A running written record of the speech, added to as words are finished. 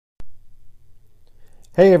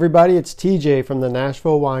Hey everybody, it's TJ from the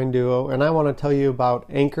Nashville Wine Duo, and I want to tell you about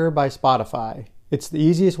Anchor by Spotify. It's the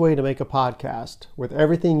easiest way to make a podcast with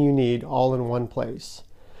everything you need all in one place.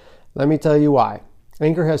 Let me tell you why.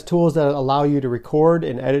 Anchor has tools that allow you to record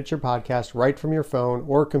and edit your podcast right from your phone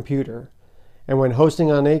or computer. And when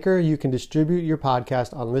hosting on Anchor, you can distribute your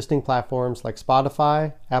podcast on listening platforms like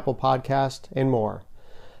Spotify, Apple Podcast, and more.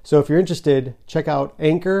 So if you're interested, check out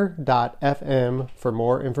anchor.fm for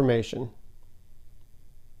more information.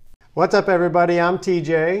 What's up, everybody? I'm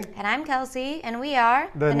TJ. And I'm Kelsey, and we are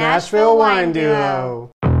the Nashville Wine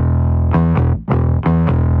Duo.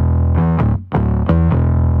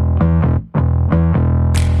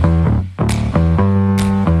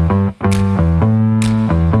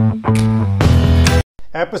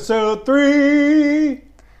 Episode 3.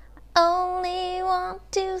 Only want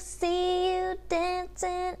to see you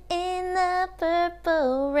dancing in the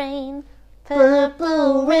purple rain.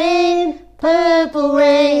 Purple rain, purple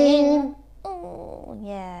rain. Oh,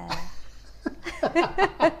 yeah.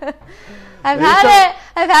 I've had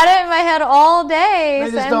it in my head all day.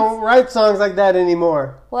 They just don't write songs like that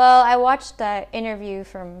anymore. Well, I watched that interview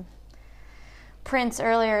from Prince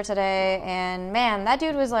earlier today, and man, that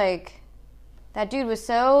dude was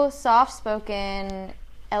so soft-spoken,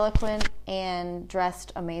 eloquent, and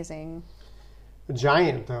dressed amazing. A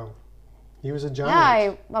giant, though. He was a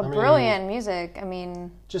giant. Yeah, brilliant music. I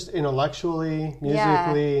mean... Just intellectually,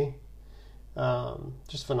 musically,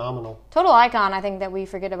 just phenomenal. Total icon, I think, that we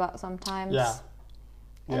forget about sometimes. Yeah.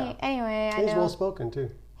 Anyway, I know... He's well-spoken, too.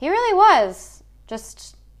 He really was.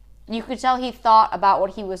 Just, you could tell he thought about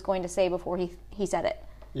what he was going to say before he said it.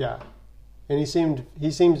 Yeah. And he seemed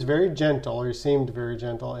very gentle, or he seemed very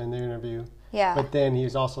gentle in the interview. Yeah. But then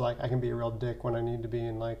he's also like, I can be a real dick when I need to be,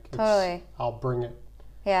 and like, totally. I'll bring it.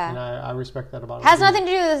 Yeah. And I respect that about him. Has nothing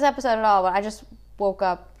to do with this episode at all, but I just woke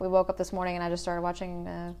up. We woke up this morning and I just started watching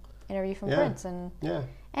an interview from Prince. And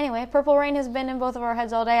anyway, Purple Rain has been in both of our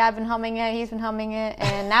heads all day. I've been humming it. He's been humming it.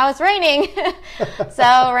 And now it's raining.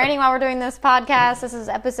 So raining while we're doing this podcast. This is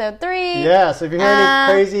episode 3. Yeah, so if you hear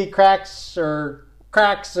any crazy cracks or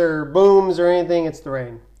booms or anything, it's the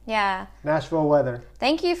rain. Yeah. Nashville weather.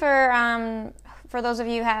 Thank you for those of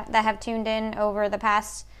you that have tuned in over the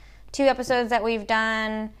past 2 episodes that we've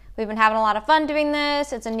done. We've been having a lot of fun doing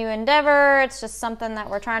this. It's a new endeavor. It's just something that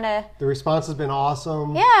we're trying to... The response has been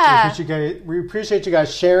awesome. Yeah. So we appreciate you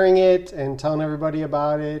guys sharing it and telling everybody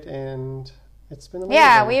about it, and it's been amazing.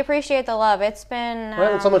 Yeah, we appreciate the love. It's been... We're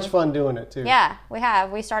having so much fun doing it, too. Yeah, we have.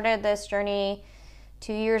 We started this journey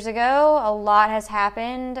 2 years ago. A lot has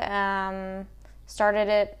happened. Started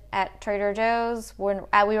it at Trader Joe's. We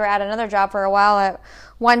were at another job for a while at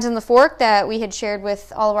Wines in the Fork that we had shared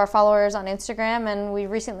with all of our followers on Instagram, and we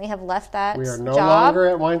recently have left that job. We are no longer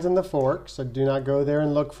at Wines in the Fork, so do not go there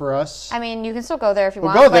and look for us. I mean, you can still go there if you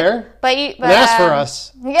want. Go there and ask for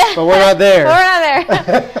us, yeah. But we're not there.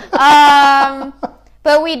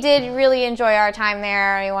 But we did really enjoy our time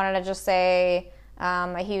there. I wanted to just say...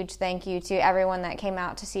 a huge thank you to everyone that came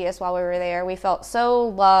out to see us while we were there. We felt so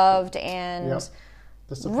loved and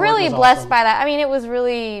really blessed by that. I mean, it was a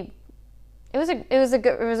really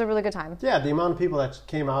good time. Yeah, the amount of people that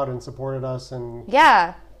came out and supported us and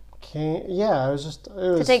it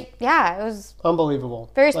was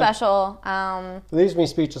unbelievable. Very special. It leaves me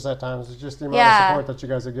speechless at times. It's just the amount of support that you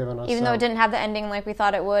guys have given us. Even though it didn't have the ending like we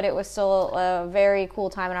thought it would, it was still a very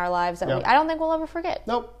cool time in our lives that I don't think we'll ever forget.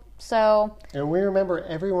 Nope. So, and we remember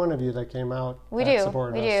every one of you that came out. We do.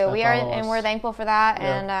 We are, and we're thankful for that.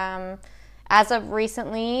 Yeah. And as of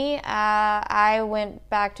recently, I went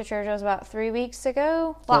back to Trader Joe's about 3 weeks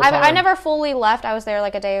ago. Well, I never fully left. I was there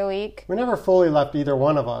like a day a week. We never fully left, either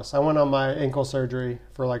one of us. I went on my ankle surgery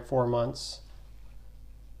for like 4 months.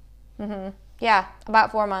 Mm-hmm. Yeah,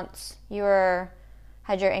 about 4 months. You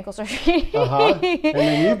had your ankle surgery. And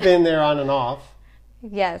then you've been there on and off.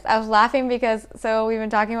 Yes, I was laughing because, so we've been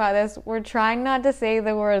talking about this, we're trying not to say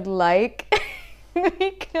the word like,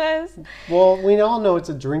 because... Well, we all know it's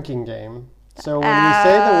a drinking game, so when we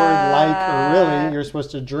say the word like or really, you're supposed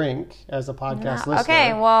to drink as a podcast listener.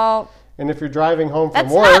 Okay, well... And if you're driving home from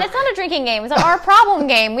work... It's not a drinking game, it's our problem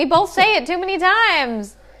game. We both say it too many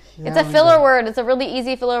times. Yeah, it's a filler word. It's a really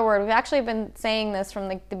easy filler word. We've actually been saying this from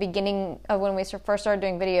the beginning of when we first started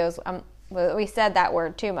doing videos. We said that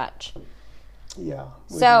word too much. Yeah.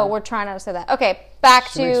 We're trying not to say that. Okay, back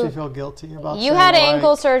to... Makes me feel guilty about you had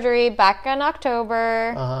ankle surgery back in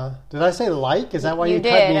October. Did I say like? Is that why you cut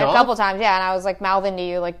me off? You did, a couple times, yeah, and I was like mouthing to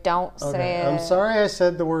you, like, don't say it. I'm sorry I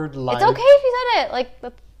said the word like. It's okay if you said it. Like,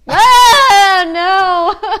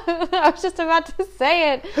 no! I was just about to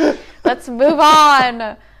say it. Let's move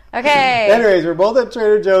on. Okay. Anyways, we're both at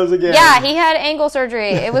Trader Joe's again. Yeah, he had ankle surgery.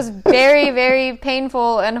 It was very, very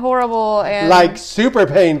painful and horrible. And like super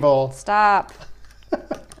painful. Stop.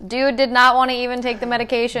 Dude did not want to even take the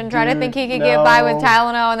medication. Tried to think he could get by with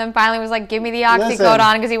Tylenol, and then finally was like, give me the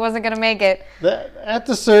oxycodone because he wasn't going to make it. At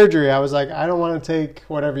the surgery, I was like, I don't want to take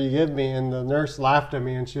whatever you give me. And the nurse laughed at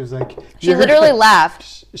me, and she was like... She literally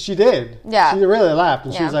laughed. She did. Yeah. She really laughed.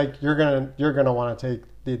 And she was like, you're gonna want to take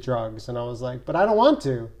the drugs. And I was like, but I don't want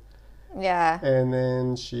to. Yeah. And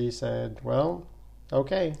then she said, well...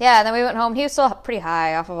 Okay. Yeah, and then we went home. He was still pretty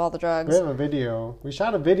high off of all the drugs. We have a video. We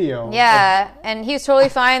shot a video. Yeah, and he was totally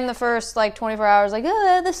fine the first, 24 hours. Like,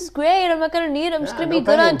 oh, this is great. I'm not going to need it. I'm just going to be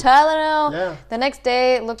good on Tylenol. Yeah. The next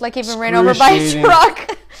day, it looked like he'd been ran over by a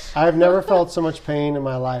truck. I've never felt so much pain in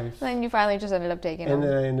my life. And you finally just ended up taking them. And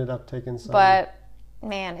then I ended up taking some. But,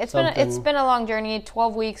 man, it's been a long journey.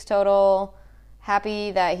 12 weeks total.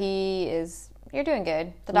 Happy that he is... You're doing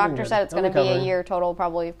good. The doctor said it's going to be a year total,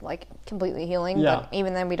 probably completely healing. Yeah. But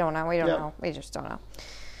even then, we don't know. We don't know. We just don't know.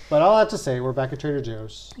 But all I have to say, we're back at Trader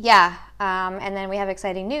Joe's. Yeah. And then we have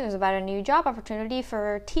exciting news about a new job opportunity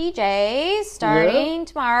for TJ starting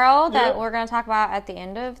tomorrow that we're going to talk about at the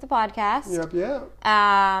end of the podcast.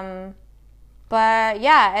 But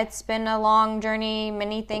yeah, it's been a long journey.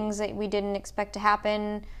 Many things that we didn't expect to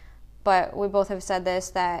happen. But we both have said this,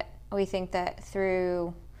 that we think that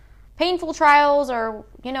through... painful trials, or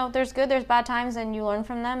there's good, there's bad times, and you learn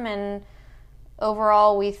from them, and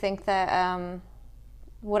overall we think that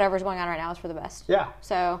whatever's going on right now is for the best.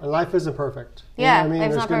 So and life isn't perfect. Yeah,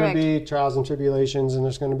 there's going to be trials and tribulations, and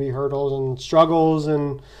there's going to be hurdles and struggles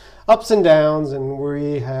and ups and downs, and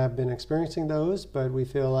we have been experiencing those, but we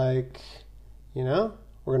feel like we're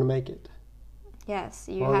going to make it. Yes,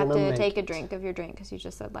 you have to take a drink of your drink because you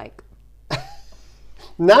just said like.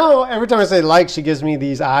 Now, every time I say she gives me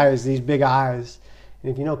these eyes, these big eyes.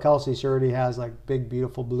 And if you know Kelsey, she already has big,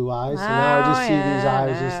 beautiful blue eyes. So now I just see these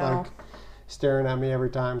eyes just staring at me every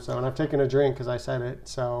time. So, and I've taken a drink because I said it.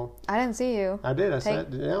 So I didn't see you. I did. I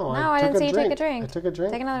didn't see you take a drink. I took a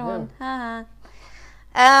drink. Take another one.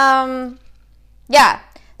 Yeah.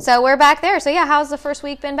 So we're back there. So yeah, how's the first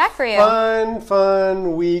week been back for you?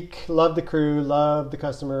 Fun week. Love the crew. Love the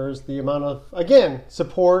customers. The amount of, again,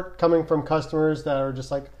 support coming from customers that are just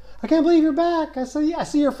like, I can't believe you're back. I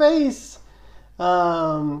see your face.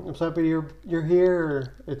 I'm so happy you're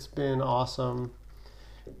here. It's been awesome.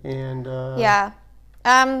 And yeah.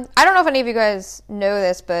 I don't know if any of you guys know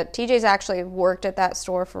this, but TJ's actually worked at that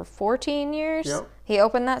store for 14 years. Yep. He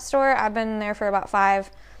opened that store. I've been there for about 5.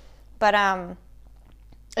 But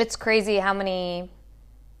it's crazy how many,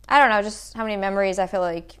 I don't know, just how many memories I feel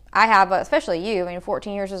like I have, but especially you.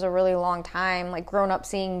 14 years is a really long time, grown up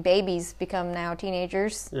seeing babies become now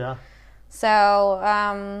teenagers. Yeah.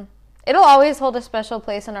 So it'll always hold a special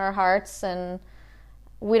place in our hearts, and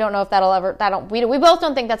we don't know if we both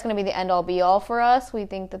don't think that's going to be the end-all be-all for us. We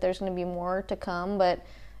think that there's going to be more to come, but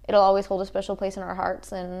it'll always hold a special place in our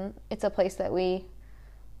hearts, and it's a place that we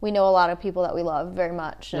know a lot of people that we love very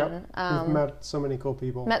much. Yep. And we've met so many cool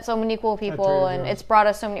people. And it's brought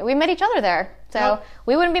us so many. We met each other there. So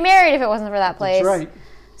we wouldn't be married if it wasn't for that place. That's right.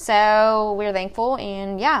 So we're thankful.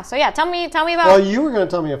 And so tell me about... Well, you were going to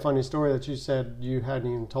tell me a funny story that you said you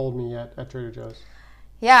hadn't even told me yet at Trader Joe's.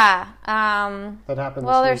 Yeah. That happened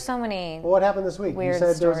this week. There's so many... Well, what happened this week? Weird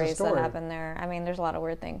stories that happen there. There's a lot of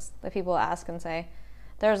weird things that people ask and say.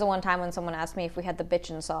 There was the one time when someone asked me if we had the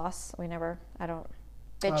bitchin' sauce. I don't...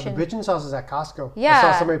 The bitchin' sauce is at Costco. Yeah. I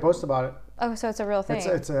saw somebody post about it. Oh, so it's a real thing.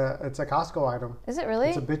 It's a Costco item. Is it really?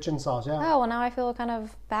 It's a bitchin' sauce, yeah. Oh, well, now I feel kind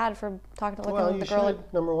of bad for looking at the girl. Well, you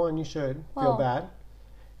should. Number one, you should feel bad.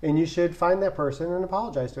 And you should find that person and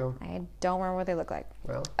apologize to them. I don't remember what they look like.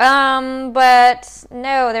 Well. But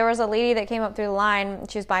no, there was a lady that came up through the line.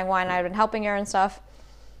 She was buying wine. I'd been helping her and stuff.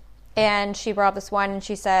 And she brought up this wine and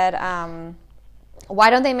she said,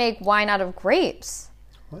 why don't they make wine out of grapes?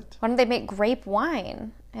 What? Why don't they make grape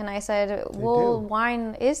wine? And I said,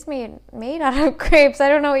 wine is made out of grapes. I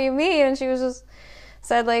don't know what you mean. And she was just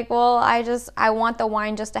said I want the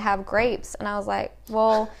wine just to have grapes. And I was like,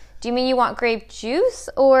 well, do you mean you want grape juice?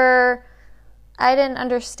 Or I didn't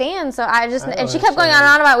understand. So and she kept going on and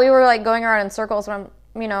on about, we were going around in circles. But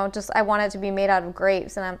I want it to be made out of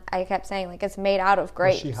grapes. And I kept saying it's made out of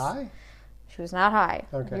grapes. Was she high? She was not high.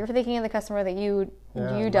 Okay. You were thinking of the customer that you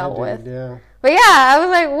dealt with. Yeah. But yeah, I was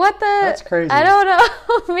like, what the? That's crazy. I don't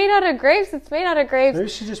know. Made out of grapes. It's made out of grapes. Maybe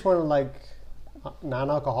she just wanted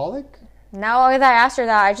non-alcoholic? No, I asked her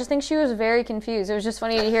that. I just think she was very confused. It was just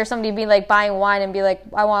funny to hear somebody be buying wine and be like,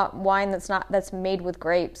 I want wine that's made with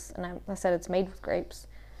grapes. And I said, it's made with grapes.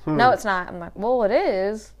 No, it's not. I'm like, well, it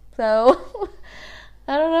is. So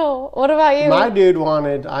I don't know. What about you? My dude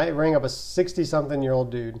I rang up a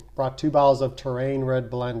 60-something-year-old dude, brought 2 bottles of Terrain Red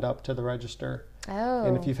Blend up to the register. Oh.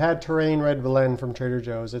 And if you've had Terrain Red Blend from Trader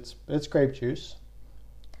Joe's, it's grape juice.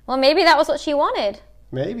 Well, maybe that was what she wanted.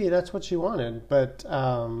 Maybe that's what she wanted. But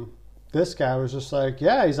this guy was just like,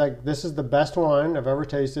 yeah, he's like, this is the best wine I've ever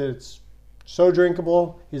tasted. It's so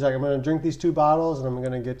drinkable. He's like, I'm going to drink these 2 bottles and I'm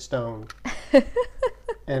going to get stoned.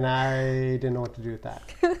 And I didn't know what to do with that.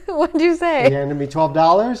 What'd you say? He handed me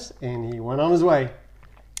 $12 and he went on his way.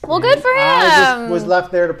 Well, good for him. I just was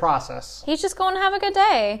left there to process. He's just going to have a good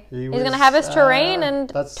day. He's was, going to have his Terrain and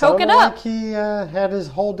toke it Like up. he had his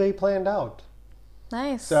whole day planned out.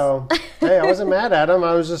 Nice. So, hey, I wasn't mad at him.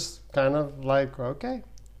 I was just kind of like, okay.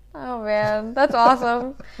 Oh, man. That's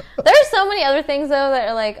awesome. There's so many other things, though, that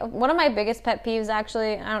are like, one of my biggest pet peeves,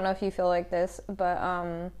 actually, I don't know if you feel like this,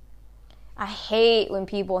 but I hate when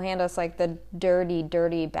people hand us, like, the dirty,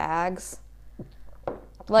 dirty bags.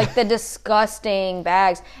 Like, the disgusting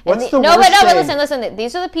bags. What's the No, worst but thing? listen.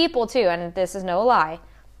 These are the people, too, and this is no lie.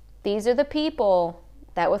 These are the people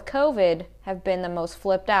that, with COVID, have been the most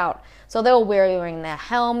flipped out. So they'll wearing the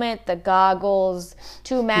helmet, the goggles,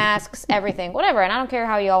 2 masks, everything, whatever. And I don't care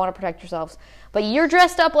how you all want to protect yourselves. But you're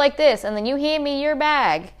dressed up like this, and then you hand me your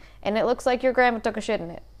bag, and it looks like your grandma took a shit in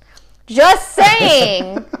it. Just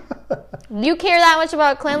saying. You care that much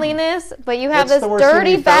about cleanliness, but you have this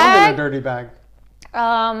dirty bag. Found in a dirty bag?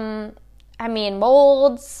 I mean,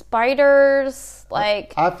 molds, spiders,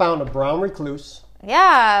 like... I found a brown recluse.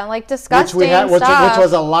 Yeah, like disgusting which stuff.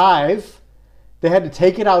 was alive. They had to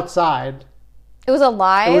take it outside. It was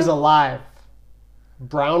alive? It was alive.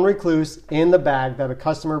 Brown recluse in the bag that a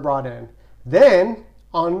customer brought in. Then,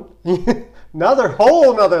 on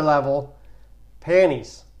whole nother level,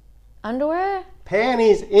 panties. Underwear?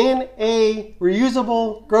 Panties in a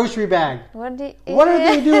reusable grocery bag. What are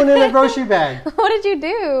they doing in a grocery bag? What did you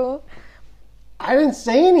do? I didn't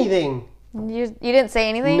say anything. You didn't say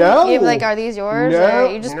anything? No. You like, are these yours? No.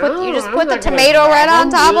 Or you just put the tomato red on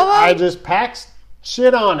top of them? I just packed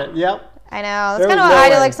shit on it. Yep. I know. That's kind of what I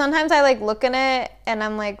do. Like, sometimes I like look in it and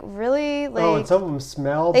I'm like, really? Like, and some of them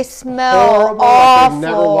smell. They smell horrible, awful. Like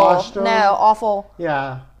they've never washed them. No, awful.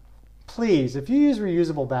 Yeah. Please, if you use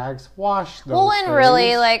reusable bags, wash those. Well, and things.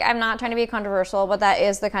 really, like, I'm not trying to be controversial, but that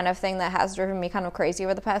is the kind of thing that has driven me kind of crazy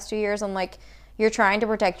over the past 2 years. I'm like, you're trying to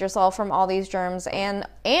protect yourself from all these germs and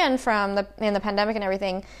from the pandemic and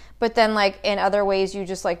everything, but then, like, in other ways, you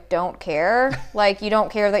just, like, don't care. Like, you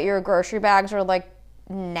don't care that your grocery bags are, like,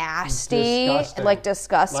 nasty, disgusting. Like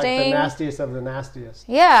the nastiest of the nastiest.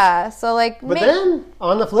 Yeah, so like. But then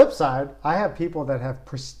on the flip side, I have people that have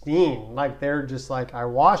pristine, like they're just like, I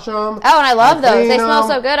wash them. Oh, and I love those. They smell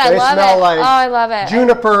so good. I love it. Like oh, I love it.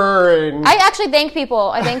 Juniper and. I actually thank people.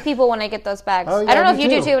 I thank people when I get those bags. Oh, yeah, I don't know if you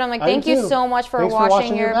do too, but I'm like, thank you so much for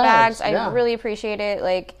washing your bags. Yeah. I really appreciate it.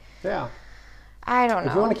 Like. Yeah. I don't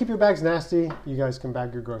know. If you want to keep your bags nasty, you guys can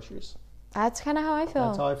bag your groceries. That's kind of how I feel.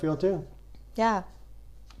 That's how I feel too. Yeah.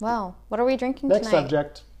 Well, what are we drinking tonight? Next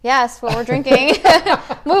subject. Yes, what we're drinking.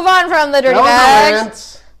 Move on from the dirty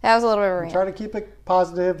bags. That was a little bit of a rant. Try to keep it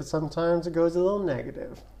positive, but sometimes it goes a little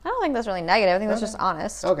negative. I don't think that's really negative. I think that's just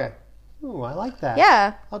honest. Okay. Ooh, I like that.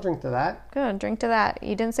 Yeah. I'll drink to that. Good. Drink to that.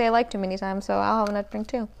 You didn't say I like too many times, so I'll have another drink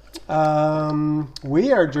too.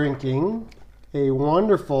 We are drinking a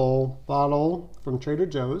wonderful bottle from Trader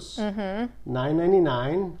Joe's. Mm-hmm.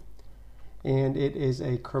 $9.99. And it is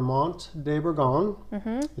a Cremant de Bourgogne.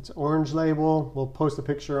 Mm-hmm. It's orange label. We'll post a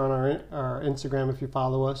picture on our Instagram if you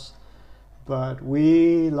follow us. But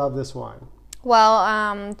we love this wine.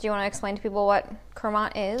 Well, do you want to explain to people what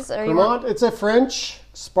Cremant is? Cremant, it's a French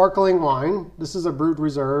sparkling wine. This is a Brut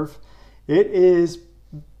Reserve. It is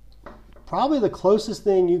probably the closest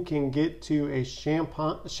thing you can get to a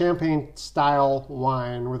champagne-style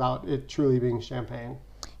wine without it truly being champagne.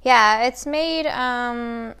 Yeah, it's made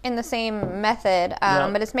in the same method,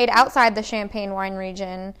 but it's made outside the Champagne wine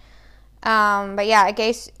region. But yeah,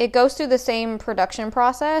 it goes through the same production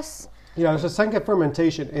process. Yeah, there's a second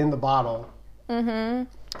fermentation in the bottle. Mm-hmm.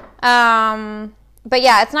 But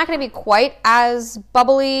yeah, it's not going to be quite as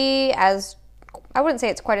bubbly as, I wouldn't say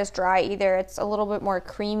it's quite as dry either. It's a little bit more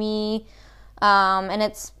creamy. And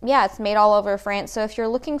it's made all over France. So if you're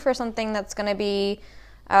looking for something that's going to be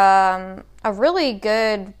a really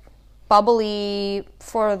good bubbly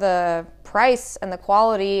for the price and the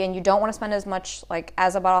quality, and you don't want to spend as much like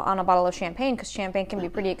on a bottle of champagne, because champagne can be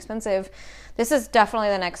pretty expensive, this is definitely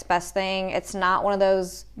the next best thing. It's not one of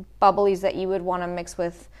those bubblies that you would want to mix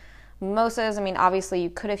with mimosas. I mean, obviously you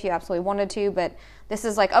could if you absolutely wanted to, but this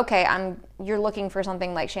is like, okay, you're looking for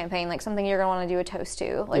something like champagne, like something you're going to want to do a toast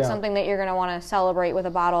to, like something that you're going to want to celebrate with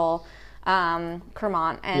a bottle.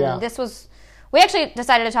 Cremant. And we actually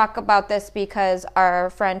decided to talk about this because our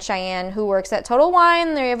friend Cheyenne, who works at Total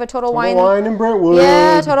Wine, they have a Total Wine in Brentwood.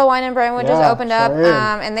 Yeah, Total Wine in Brentwood just opened up.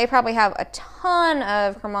 Cheyenne. And they probably have a ton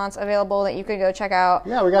of Cremants available that you could go check out.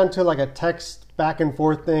 Yeah, we got into like a text back and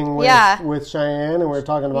forth thing with Cheyenne, and we were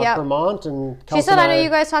talking about Cremant. And she said, I know you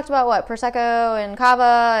guys talked about what, Prosecco and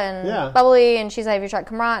Cava and Bubbly, and she said, have you tried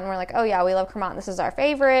Cremant? And we're like, oh yeah, we love Cremant. This is our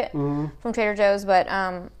favorite from Trader Joe's, but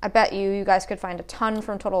I bet you guys could find a ton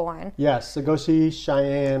from Total Wine. Yes, so go see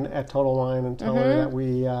Cheyenne at Total Wine and tell her that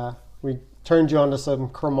we turned you onto some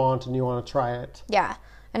Cremant and you want to try it. Yeah,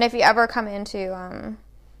 and if you ever come into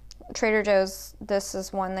Trader Joe's, this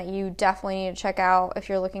is one that you definitely need to check out if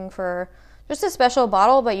you're looking for just a special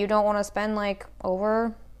bottle, but you don't want to spend like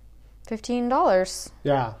over $15.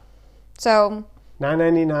 Yeah. So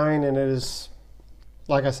 $9.99, and it is,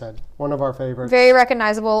 like I said, one of our favorites. Very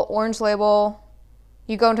recognizable, orange label.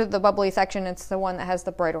 You go into the Bubbly section, it's the one that has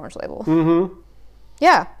the bright orange label. Mm-hmm.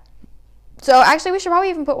 Yeah. So actually, we should probably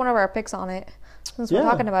even put one of our pics on it since we're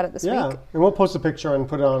talking about it this week. Yeah, and we'll post a picture and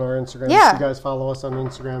put it on our Instagram. So you guys follow us on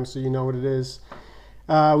Instagram so you know what it is.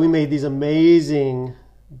 We made these amazing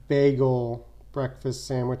bagel breakfast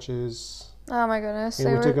sandwiches. Oh my goodness.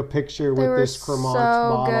 And we took a picture with this Cremant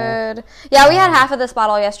bottle. So good. Yeah, we had half of this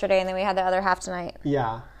bottle yesterday, and then we had the other half tonight.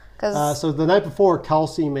 Yeah. So the night before,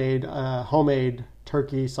 Kelsey made homemade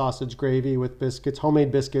turkey sausage gravy with biscuits,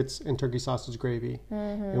 homemade biscuits and turkey sausage gravy.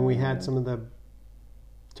 Mm-hmm. And we had some of the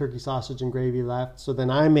turkey sausage and gravy left. So then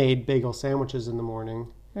I made bagel sandwiches in the morning.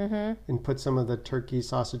 Mm-hmm. And put some of the turkey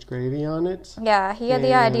sausage gravy on it. Yeah, he had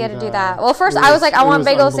the idea to do that. Well, first I was like, I want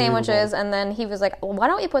bagel sandwiches, and then he was like, well, why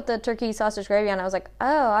don't we put the turkey sausage gravy on? I was like,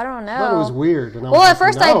 oh, I don't know. I thought it was weird. And at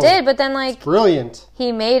first I did, but then like, it's brilliant.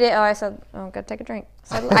 He made it. Oh, I said, oh, gotta take a drink.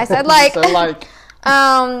 I said like,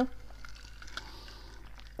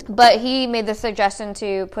 but he made the suggestion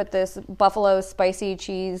to put this buffalo spicy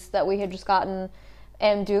cheese that we had just gotten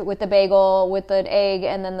and do it with the bagel, with the egg,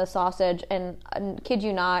 and then the sausage. And kid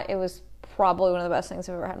you not, it was probably one of the best things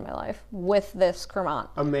I've ever had in my life with this Cremant.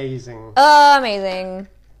 Amazing. Amazing.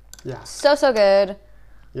 Yeah. So good.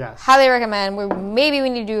 Yes. Highly recommend. Maybe we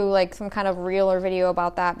need to do like some kind of reel or video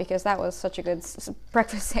about that because that was such a good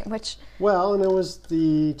breakfast sandwich. Well, and it was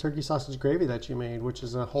the turkey sausage gravy that you made, which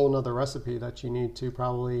is a whole nother recipe that you need to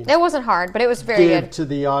probably... It wasn't hard, but it was very good. Give to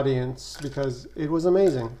the audience because it was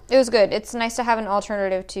amazing. It was good. It's nice to have an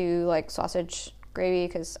alternative to like sausage gravy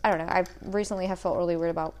because, I don't know, I recently have felt really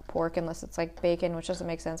weird about pork unless it's like bacon, which doesn't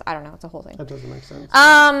make sense. I don't know. It's a whole thing. That doesn't make sense.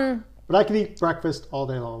 But I could eat breakfast all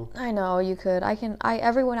day long. I know you could.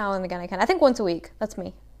 Every now and again I can. I think once a week. That's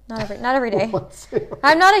me. Not every day.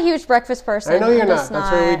 I'm not a huge breakfast person. I know you're not.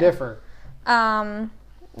 That's where we differ.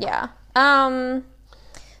 Yeah.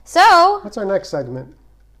 So. What's our next segment?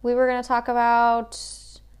 We were going to talk about.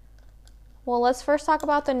 Well, let's first talk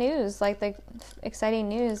about the news, like the exciting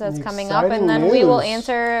news that's coming up, and then we will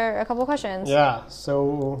answer a couple questions. Yeah.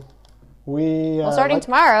 So we. Starting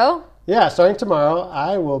tomorrow. Yeah, starting tomorrow,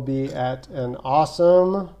 I will be at an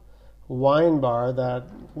awesome wine bar that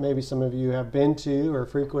maybe some of you have been to or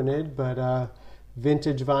frequented, but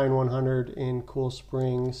Vintage Vine 100 in Cool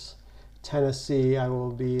Springs, Tennessee. I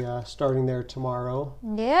will be starting there tomorrow.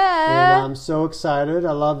 Yeah. And I'm so excited.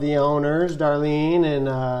 I love the owners, Darlene, and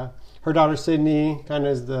her daughter Sydney kind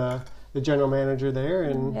of is the general manager there.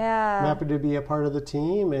 And I'm happy to be a part of the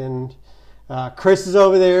team. And Chris is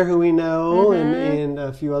over there, who we know, and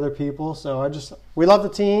a few other people. So we love the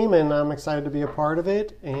team, and I'm excited to be a part of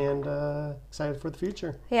it, and excited for the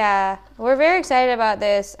future. Yeah, we're very excited about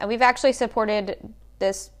this, and we've actually supported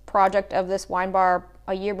this project of this wine bar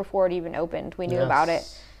a year before it even opened. We knew about it,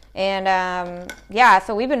 and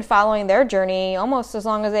so we've been following their journey almost as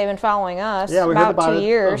long as they've been following us. Yeah, we about heard about 2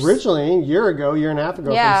 years. Originally, a year and a half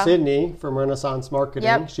ago, from Sydney from Renaissance Marketing.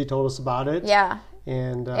 Yep. She told us about it. Yeah.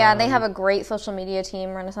 And they have a great social media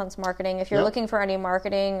team, Renaissance Marketing. If you're looking for any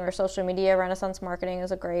marketing or social media, Renaissance Marketing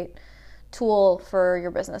is a great tool for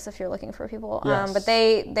your business if you're looking for people. Yes. But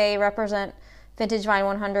they represent Vintage Vine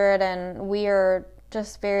 100, and we are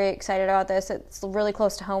just very excited about this. It's really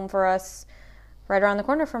close to home for us, right around the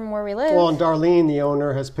corner from where we live. Well, and Darlene, the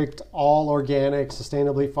owner, has picked all organic,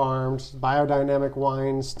 sustainably farmed, biodynamic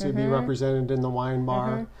wines to be represented in the wine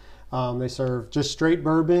bar. They serve just straight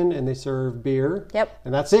bourbon, and they serve beer. Yep.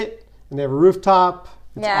 And that's it. And they have a rooftop.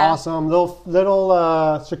 It's awesome. Little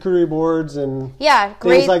charcuterie boards and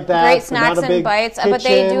things like that. Great snacks and bites. Kitchen. But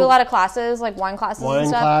they do a lot of classes, like wine classes and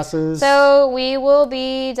stuff. Wine classes. So we will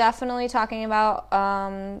be definitely talking about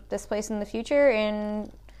this place in the future. And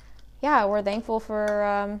yeah, we're thankful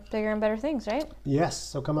for bigger and better things, right? Yes.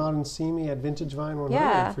 So come out and see me at Vintage Vine 100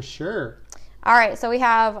 Yeah. for sure. All right, so we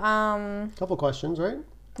have Couple questions, right?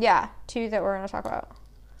 yeah, 2 that we're going to talk about.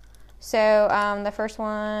 So the first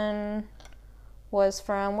one was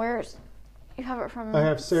from you have it from I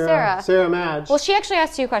have Sarah Madge. Well, she actually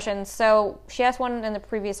asked 2 questions. So she asked one in the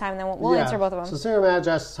previous time, and then we'll answer both of them. So Sarah Madge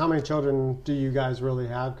asks, how many children do you guys really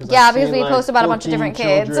have? Yeah, because we post about a bunch of different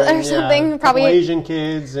kids or something. Probably Asian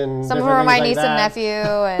kids and some of them are my niece and nephew,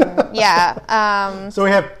 and yeah. So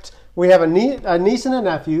we have a niece and a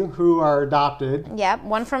nephew who are adopted. Yep,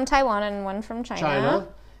 one from Taiwan and one from China.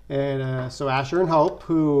 And so Asher and Hope,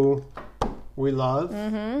 who we love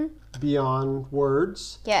beyond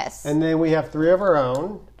words. Yes. And then we have 3 of our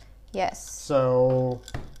own. Yes. So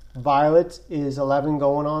Violet is 11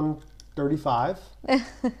 going on 35.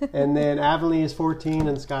 And then Avonlea is 14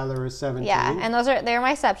 and Skylar is 17. Yeah, and they're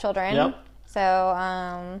my stepchildren. Yep. So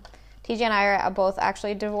TJ and I are both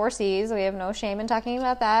actually divorcees. We have no shame in talking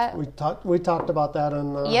about that. We talked about that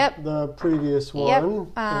on the previous one. Yep.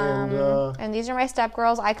 And these are my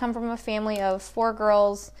stepgirls. I come from a family of 4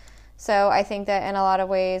 girls. So I think that in a lot of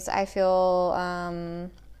ways I feel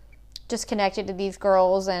just connected to these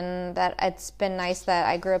girls, and that it's been nice that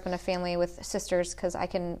I grew up in a family with sisters because I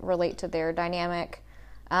can relate to their dynamic,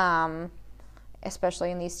 especially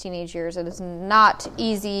in these teenage years. It is not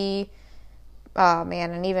easy, man,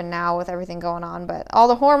 and even now with everything going on. But all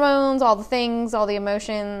the hormones, all the things, all the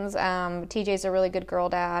emotions. TJ's a really good girl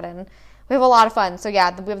dad, and we have a lot of fun. So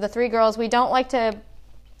yeah, we have the 3 girls. We don't like to...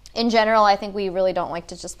 In general, I think we really don't like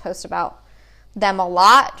to just post about them a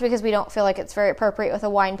lot because we don't feel like it's very appropriate with a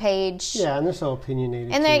wine page. Yeah, and they're so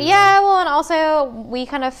opinionated. And and also we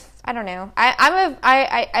kind of, I don't know.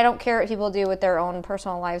 I don't care what people do with their own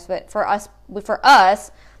personal lives, but for us,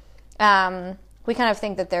 we kind of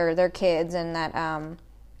think that they're kids, and that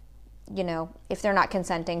if they're not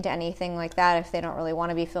consenting to anything like that, if they don't really want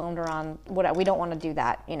to be filmed around, we don't want to do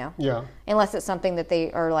that, Yeah. Unless it's something that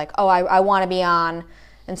they are like, oh, I want to be on.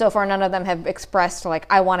 And so far, none of them have expressed, like,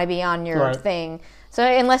 I want to be on your thing. So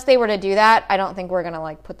unless they were to do that, I don't think we're going to,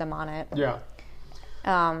 like, put them on it. Yeah.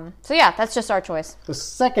 So, yeah, that's just our choice. The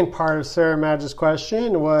second part of Sarah Madge's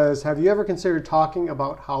question was, have you ever considered talking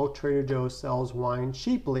about how Trader Joe's sells wine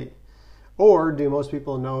cheaply? Or do most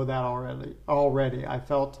people know that already? I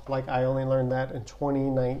felt like I only learned that in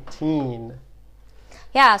 2019.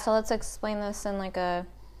 Yeah, so let's explain this in, like, a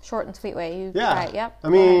short and sweet way. Yep. I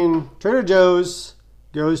mean, Trader Joe's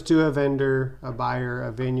goes to a vendor, a buyer,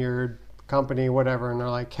 a vineyard company, whatever, and they're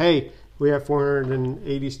like, hey, we have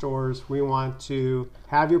 480 stores. We want to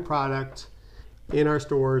have your product in our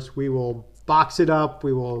stores. We will box it up.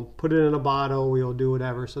 We will put it in a bottle. We will do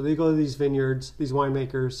whatever. So they go to these vineyards, these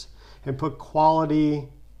winemakers, and put quality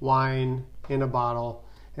wine in a bottle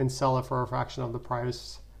and sell it for a fraction of the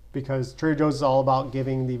price, because Trader Joe's is all about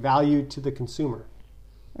giving the value to the consumer.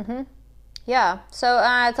 Mm-hmm. Yeah. So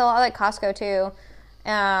it's a lot like Costco, too.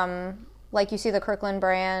 Like you see the Kirkland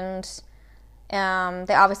brand. They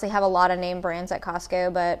obviously have a lot of name brands at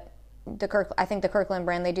Costco, but I think the Kirkland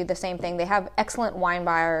brand, they do the same thing. They have excellent wine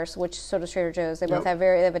buyers, which so does Trader Joe's. They both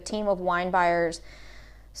they have a team of wine buyers,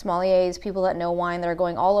 sommeliers, people that know wine, that are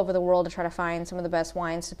going all over the world to try to find some of the best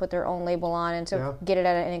wines to put their own label on and to get it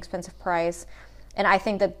at an inexpensive price. And I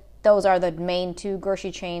think that those are the main 2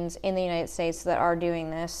 grocery chains in the United States that are doing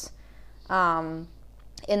this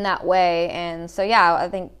in that way. And so, yeah, I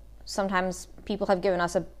think sometimes people have given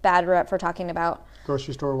us a bad rep for talking about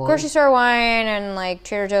grocery store wine and like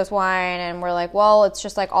Trader Joe's wine, and we're like, well, it's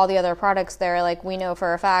just like all the other products there. Like, we know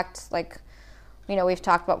for a fact, like, we've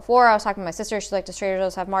talked about before. I was talking to my sister. She's like, does Trader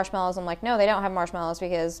Joe's have marshmallows? I'm like, no, they don't have marshmallows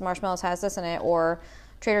because marshmallows has this in it, or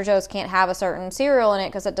Trader Joe's can't have a certain cereal in it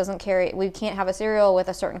because it doesn't carry. We can't have a cereal with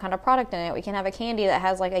a certain kind of product in it. We can't have a candy that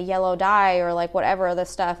has like a yellow dye or like whatever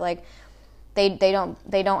this stuff. Like, they don't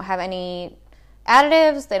have any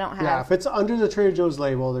additives. They don't have. Yeah, if it's under the Trader Joe's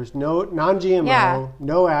label, there's no non-GMO,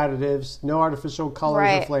 no additives, no artificial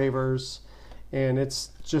colors or flavors, and it's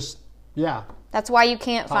just That's why you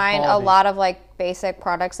can't find a lot of like basic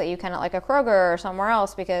products that you can at like a Kroger or somewhere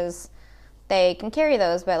else, because they can carry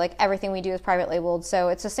those, but like everything we do is private labeled. So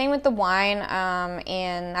it's the same with the wine,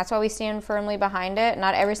 and that's why we stand firmly behind it.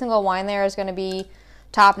 Not every single wine there is going to be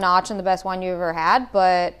top notch and the best wine you've ever had,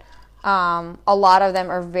 but a lot of them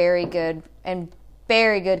are very good, and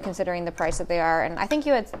very good considering the price that they are. And I think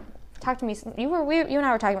you had talked to me, you and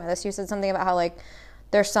I were talking about this. You said something about how like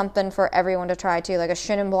there's something for everyone to try too, like a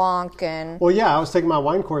Chenin Blanc. And well, yeah, I was taking my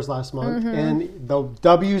wine course last month, and the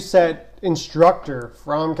WSET instructor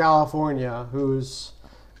from California, who's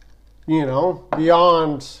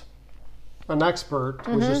beyond an expert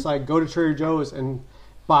was just like, go to Trader Joe's and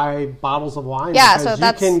buy bottles of wine. Yeah, because so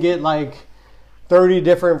that's... you can get like 30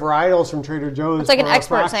 different varietals from Trader Joe's. It's like an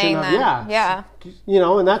expert saying that. Yeah. You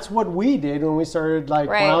know, and that's what we did when we started, like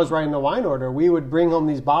when I was writing the wine order. We would bring home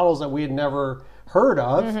these bottles that we had never heard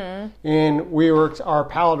of, and our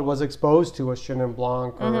palate was exposed to a Chenin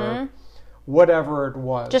Blanc or whatever it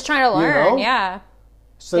was. Just trying to learn,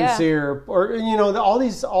 Sincere, or all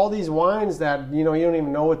these wines that you don't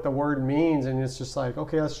even know what the word means, and it's just like,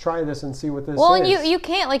 okay, let's try this and see what this is. Well, and you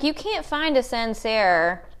can't find a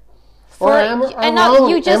Sincere.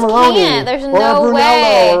 You just can't. There's no Brunello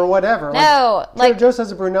way. Or whatever. No, Trader Joe's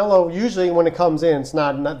has a Brunello. Usually, when it comes in, it's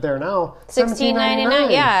not there now.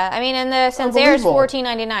 $16.99. Yeah, I mean, and the Sincere is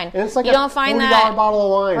 $14.99. And it's like you don't find $40 that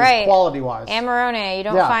bottle of wine, quality wise. Amarone, you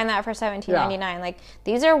don't find that for $17.99. Like,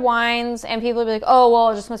 these are wines, and people will be like, oh,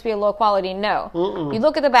 well, it just must be a low quality. No, you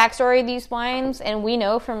look at the backstory of these wines, and we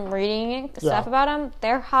know from reading stuff about them,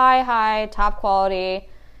 they're high, top quality.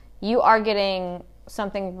 You are getting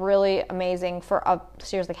something really amazing for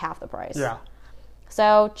seriously half the price. Yeah.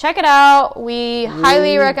 So check it out. We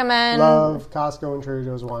highly recommend. Love Costco and Trader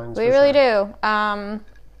Joe's wines. We really do. And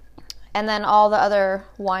then all the other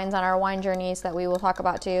wines on our wine journeys that we will talk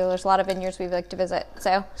about too. There's a lot of vineyards we'd like to visit.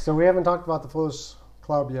 So we haven't talked about the Foolish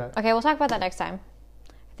Club yet. Okay, we'll talk about that next time.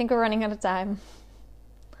 I think we're running out of time.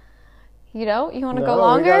 You want to go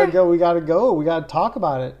longer? We gotta go. We gotta talk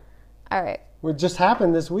about it. All right. It just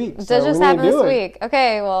happened this week. It just happened this week.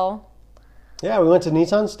 Okay, well. Yeah, we went to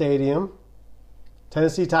Nissan Stadium,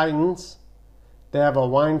 Tennessee Titans. They have a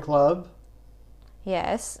wine club.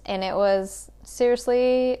 Yes, and it was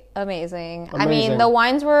seriously amazing. I mean, the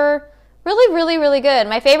wines were really, really, really good.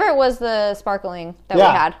 My favorite was the sparkling that we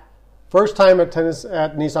had. First time at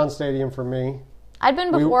Nissan Stadium for me. I'd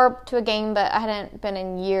been before to a game, but I hadn't been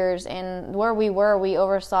in years. And where we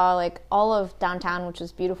oversaw like all of downtown, which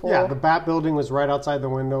was beautiful. Yeah, the Bat Building was right outside the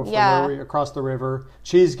window from across the river.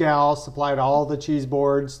 Cheese Gal supplied all the cheese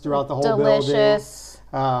boards throughout the whole building. Delicious.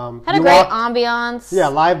 Had a great ambiance. Yeah,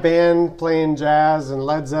 live band playing jazz and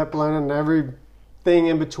Led Zeppelin and everything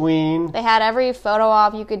in between. They had every photo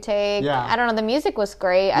op you could take. Yeah. I don't know, the music was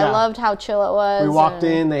great. Yeah. I loved how chill it was. We walked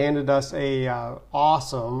in, they handed us a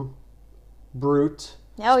awesome Brut.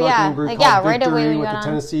 Oh yeah, Brut right away with the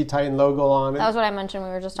Tennessee Titan logo on it. That was what I mentioned. We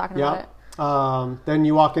were just talking about it. Then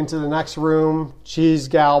you walk into the next room, Cheese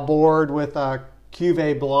Gal board with a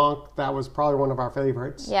Cuvée Blanc. That was probably one of our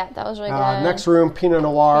favorites. Yeah, that was really good. Next room, Pinot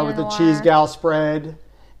Noir with the Cheese Gal spread,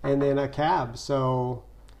 and then a cab. So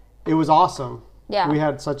it was awesome. Yeah, we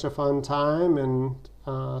had such a fun time, and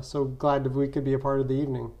so glad that we could be a part of the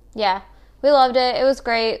evening. Yeah. We loved it. It was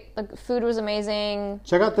great. The food was amazing.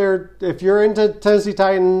 Check out if you're into Tennessee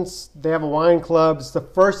Titans, they have a wine club. It's the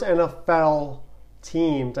first NFL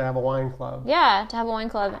team to have a wine club. Yeah, to have a wine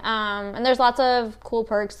club. And there's lots of cool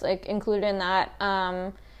perks like included in that.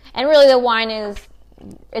 And really the wine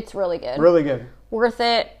it's really good. Really good. Worth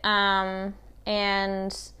it. And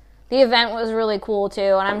the event was really cool too,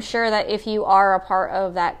 and I'm sure that if you are a part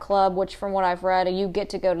of that club, which from what I've read, you get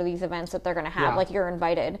to go to these events that they're going to have. Like you're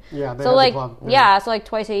invited. Yeah, they have the club. So like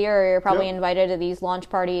twice a year, you're probably invited to these launch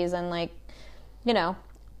parties, and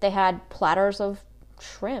they had platters of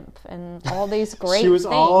shrimp and all these great things.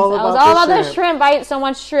 I was all about the shrimp. I ate so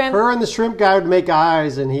much shrimp. Her and the shrimp guy would make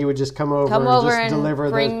eyes, and he would just come over and deliver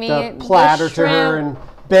the platter to her and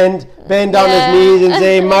bend on his knees and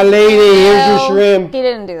say, "My lady, here's your shrimp." He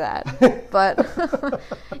didn't do that, but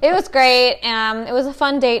it was great. It was a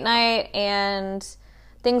fun date night and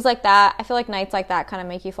things like that. I feel like nights like that kind of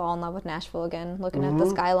make you fall in love with Nashville again, looking at the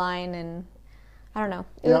skyline, and I don't know.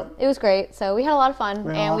 It was great. So we had a lot of fun,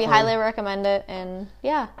 and we highly recommend it. And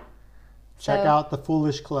yeah, check out the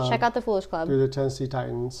Foolish Club. Check out the Foolish Club through the Tennessee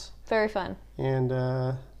Titans. Very fun.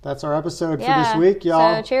 And that's our episode for this week,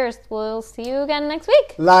 y'all. So cheers. We'll see you again next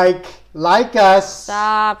week. Like us.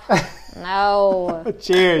 Stop. No.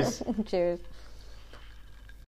 Cheers. Cheers.